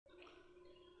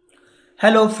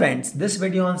Hello friends, this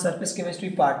video on surface chemistry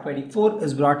part 24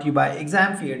 is brought to you by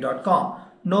examfear.com.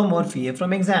 No more fear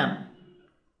from exam.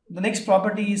 The next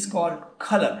property is called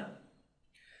color.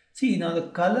 See, now the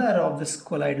color of this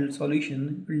colloidal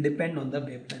solution will depend on the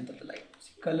wavelength of the light.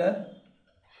 See, color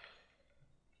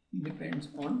depends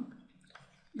on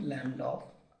lambda of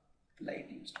light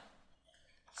used.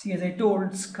 See, as I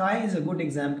told, sky is a good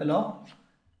example of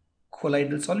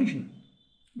colloidal solution.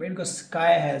 Why? Because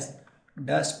sky has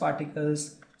dust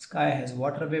particles, sky has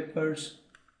water vapors,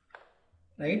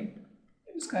 right?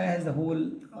 Sky has the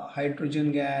whole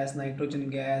hydrogen gas, nitrogen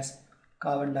gas,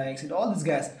 carbon dioxide, all this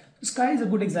gas. So sky is a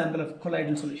good example of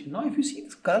colloidal solution. Now if you see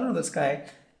the color of the sky,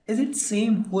 is it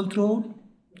same whole throughout?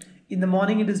 In the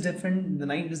morning it is different, in the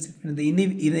night it is different, in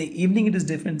the evening it is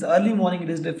different, in the early morning it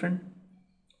is different.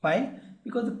 Why?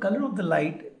 Because the color of the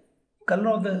light, color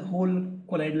of the whole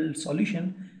colloidal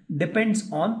solution depends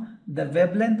on the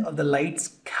wavelength of the light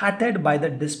scattered by the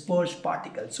dispersed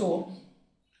particle. So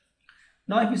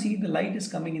now if you see the light is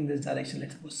coming in this direction,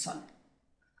 let's suppose sun.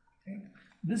 Okay.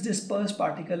 This dispersed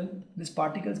particle, these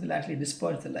particles will actually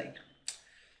disperse the light.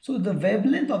 So the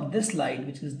wavelength of this light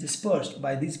which is dispersed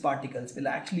by these particles will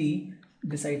actually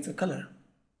decide the color.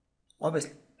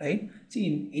 Obviously, right? See,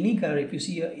 in any color, if you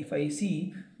see, if I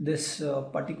see this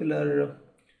particular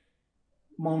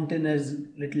mountain as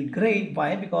little gray,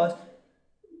 why? Because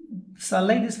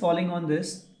sunlight is falling on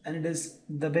this, and it is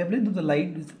the wavelength of the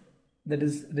light that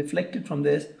is reflected from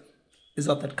this is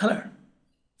of that color,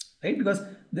 right? Because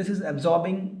this is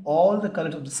absorbing all the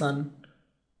colors of the sun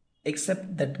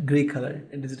except that gray color,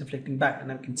 and it is reflecting back,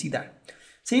 and I can see that.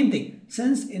 Same thing,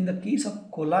 since in the case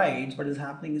of colloids, what is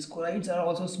happening is colloids are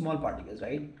also small particles,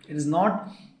 right? It is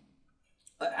not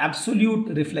absolute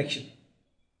reflection.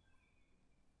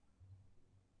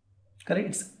 Correct?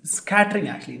 It's scattering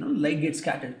actually, light gets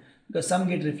scattered because some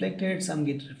get reflected, some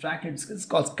get refracted. It's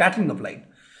called scattering of light.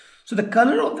 So the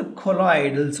color of the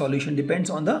colloidal solution depends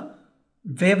on the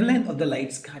wavelength of the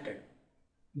light scattered.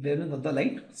 Wavelength of the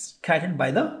light scattered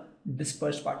by the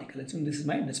dispersed particle. So this is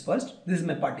my dispersed, this is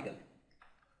my particle.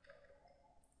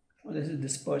 Well, this is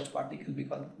dispersed particle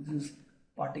because this is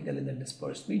particle in the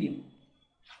dispersed medium.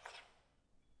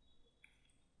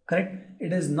 Correct?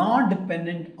 It is not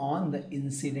dependent on the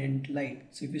incident light.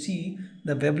 So if you see,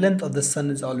 the wavelength of the sun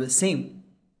is always same,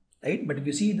 right? But if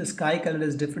you see, the sky color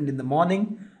is different in the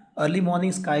morning, early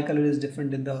morning sky color is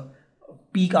different in the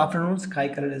peak afternoon, sky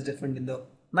color is different in the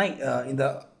night, in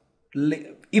the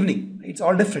evening. It's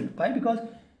all different. Why? Because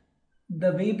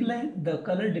the wavelength, the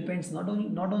color depends not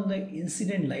on the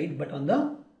incident light, but on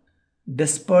the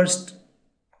dispersed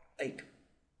light.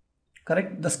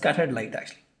 Correct? The scattered light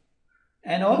actually.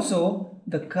 And also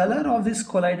the color of this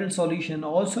colloidal solution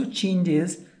also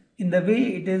changes in the way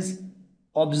it is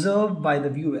observed by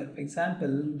the viewer. For example,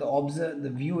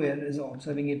 the viewer is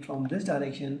observing it from this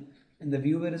direction and the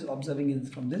viewer is observing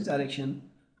it from this direction.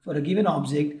 For a given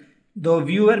object, the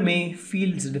viewer may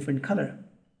feel it's a different color.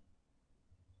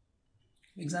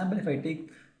 For example, if I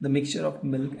take the mixture of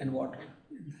milk and water,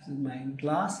 this is my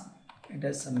glass, it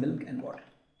has some milk and water.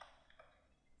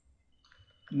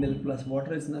 Milk plus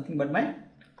water is nothing but my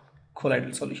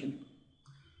colloidal solution.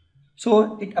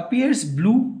 So it appears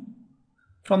blue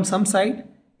from some side,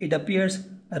 it appears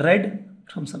red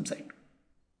from some side.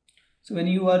 So when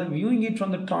you are viewing it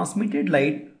from the transmitted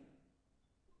light,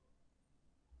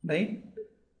 right,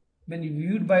 when you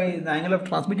view it by the angle of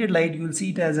transmitted light, you will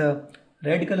see it as a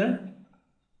red color.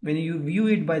 When you view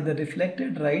it by the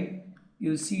reflected light, you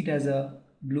will see it as a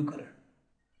blue color.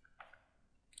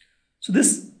 So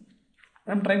this,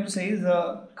 I'm trying to say, is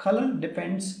the color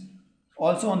depends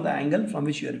also on the angle from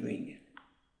which you are viewing it.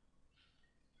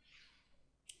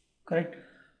 Correct?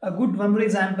 A good one more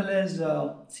example is,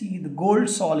 see the gold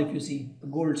sol. If you see the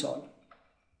gold sol,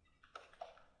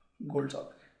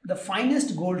 the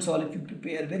finest gold sol, if you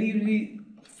prepare very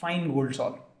fine gold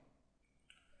sol,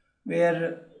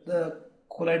 where the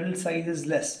colloidal size is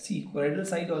less. See, colloidal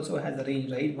size also has a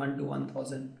range, right? 1 to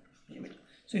 1000 mm.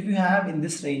 So if you have in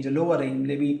this range, a lower range,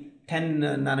 maybe 10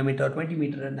 nanometer, 20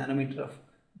 nanometer of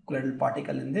colloidal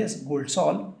particle in this gold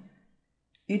sol,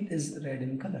 it is red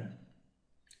in color.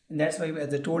 And that's why,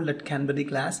 as I told, that Canberra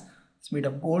glass is made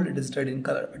of gold, it is red in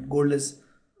color, but gold is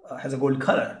has a gold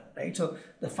color, right? So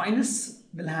the finest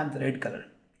will have the red color.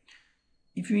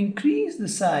 If you increase the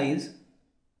size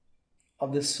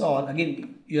of the sol,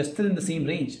 again you are still in the same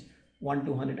range, 1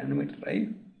 to 100 nanometer, right?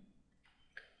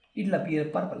 It will appear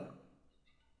purple.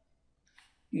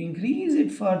 You increase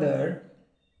it further,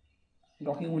 I'm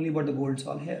talking only about the gold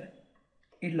sol here,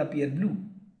 it will appear blue.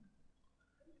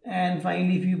 And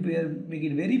finally, if you make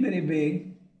it very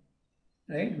big,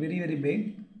 right, very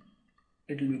big,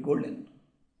 it will be golden.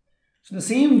 So the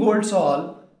same gold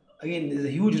sol, again there is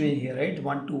a huge range here, right?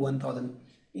 1 to 1000.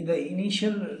 In the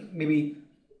initial maybe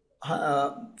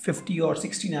 50 or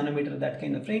 60 nanometer, that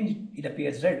kind of range, it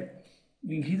appears red.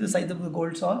 You increase the size of the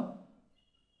gold sol,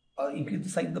 or increase the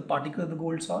size of the particle of the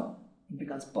gold sol, it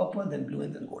becomes purple, then blue,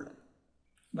 and then golden.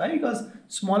 Why? Because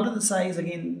smaller the size,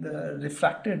 again the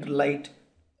refracted light,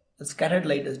 the scattered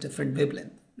light is different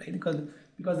wavelength, right?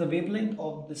 Because the wavelength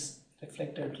of this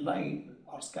reflected light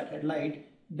or scattered light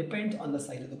depends on the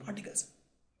size of the particles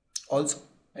also,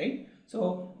 right?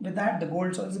 So with that, the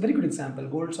gold sol is a very good example.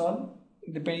 Gold sol,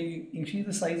 depending, increase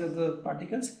the size of the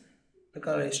particles, the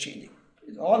color is changing.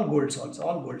 It's all gold sol, it's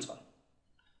all gold sol.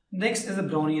 Next is the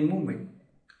Brownian movement.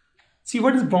 See,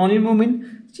 what is Brownian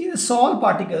movement? See, the sol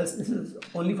particles, this is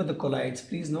only for the colloids,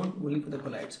 please note, only for the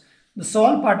colloids. The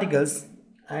sol particles,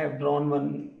 I have drawn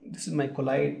one, this is my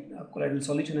colloidal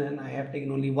solution, and I have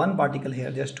taken only one particle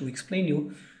here just to explain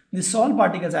you. The sol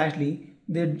particles actually,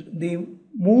 they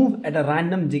move at a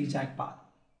random zigzag path.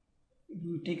 If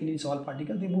you take any sol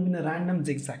particle, they move in a random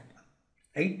zigzag path,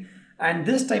 right? And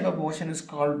this type of motion is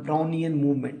called Brownian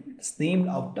movement. It's named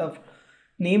after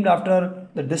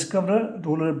the discoverer,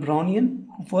 Roller Brownian,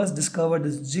 who first discovered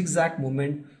this zigzag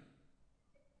movement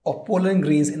of pollen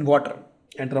grains in water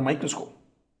under a microscope.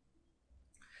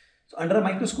 So under a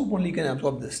microscope only you can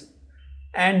absorb this.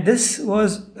 And this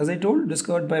was, as I told,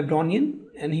 discovered by Brownian,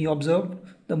 and he observed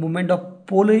the movement of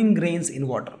pollen grains in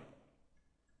water.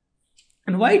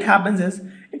 And why it happens is,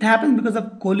 it happens because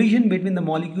of collision between the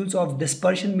molecules of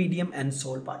dispersion medium and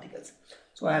sol particles.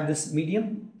 So I have this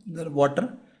medium, the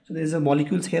water. So there is a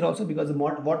molecules here also, because the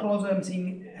water also I am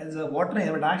seeing as a water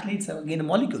here, but actually it's again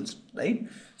molecules, right?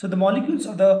 So the molecules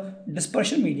of the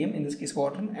dispersion medium, in this case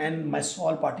water, and my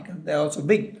sol particle, they are also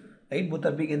big, right? Both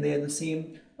are big and they are the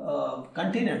same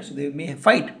container, so they may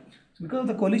fight. So because of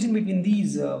the collision between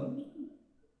these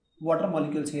water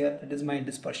molecules here, that is my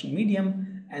dispersion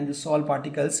medium, and the sol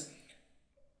particles,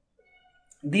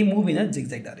 they move in a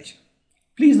zigzag direction.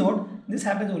 Please note, this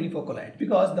happens only for colloid,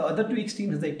 because the other two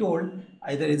extremes, as I told,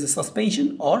 either is a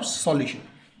suspension or solution.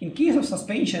 In case of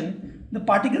suspension, the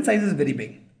particle size is very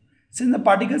big. Since the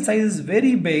particle size is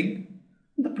very big,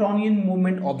 the Brownian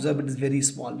movement observed is very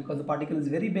small, because the particle is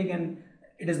very big and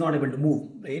it is not able to move,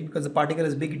 right? Because the particle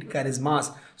is big, it carries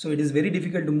mass, so it is very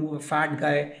difficult to move a fat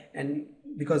guy, and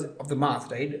because of the mass,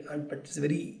 right? But it's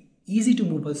very easy to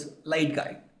move a light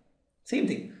guy. Same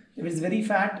thing. If it's very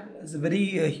fat, it's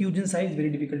very huge in size, very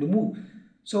difficult to move.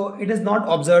 So it is not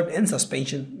observed in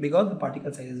suspension because the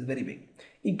particle size is very big.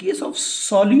 In case of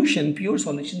solution, pure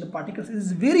solution, the particle size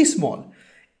is very small.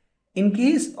 In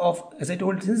case of, as I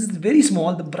told, since it's very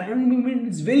small, the Brownian movement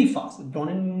is very fast. The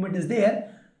Brownian movement is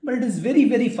there, but it is very,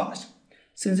 very fast.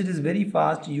 Since it is very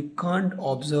fast, you can't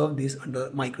observe this under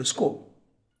a microscope.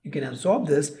 You can absorb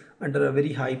this under a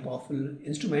very high powerful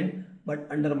instrument, but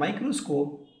under a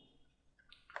microscope,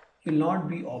 you will not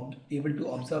be able to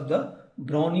observe the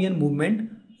Brownian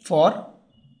movement for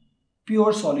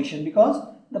pure solution, because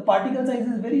the particle size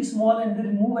is very small and they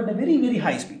move at a very, very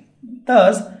high speed.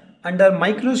 Thus, under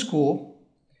microscope,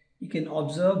 you can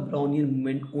observe Brownian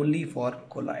movement only for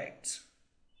colloids.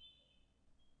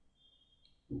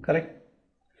 Correct?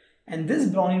 And this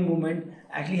Brownian movement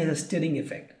actually has a steering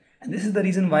effect. And this is the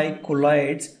reason why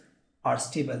colloids are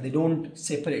stable. They don't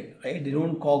separate, right? They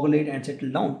don't coagulate and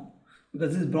settle down.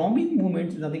 Because this Brownian movement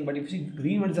is nothing but, if you see,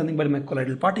 green one is nothing but my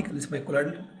colloidal particle. If my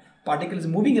colloidal particle is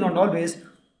moving around always,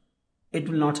 it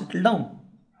will not settle down,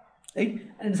 right?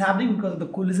 And it's happening because of the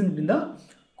collision between the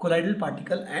colloidal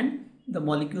particle and the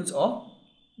molecules of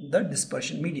the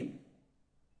dispersion medium,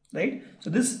 right? So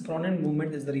this Brownian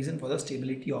movement is the reason for the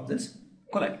stability of this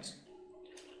colloids.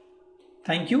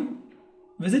 Thank you.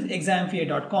 Visit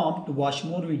examfear.com to watch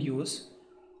more videos,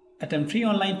 attempt free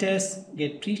online tests,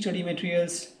 get free study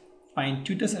materials, find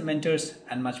tutors and mentors,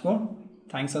 and much more.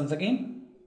 Thanks once again.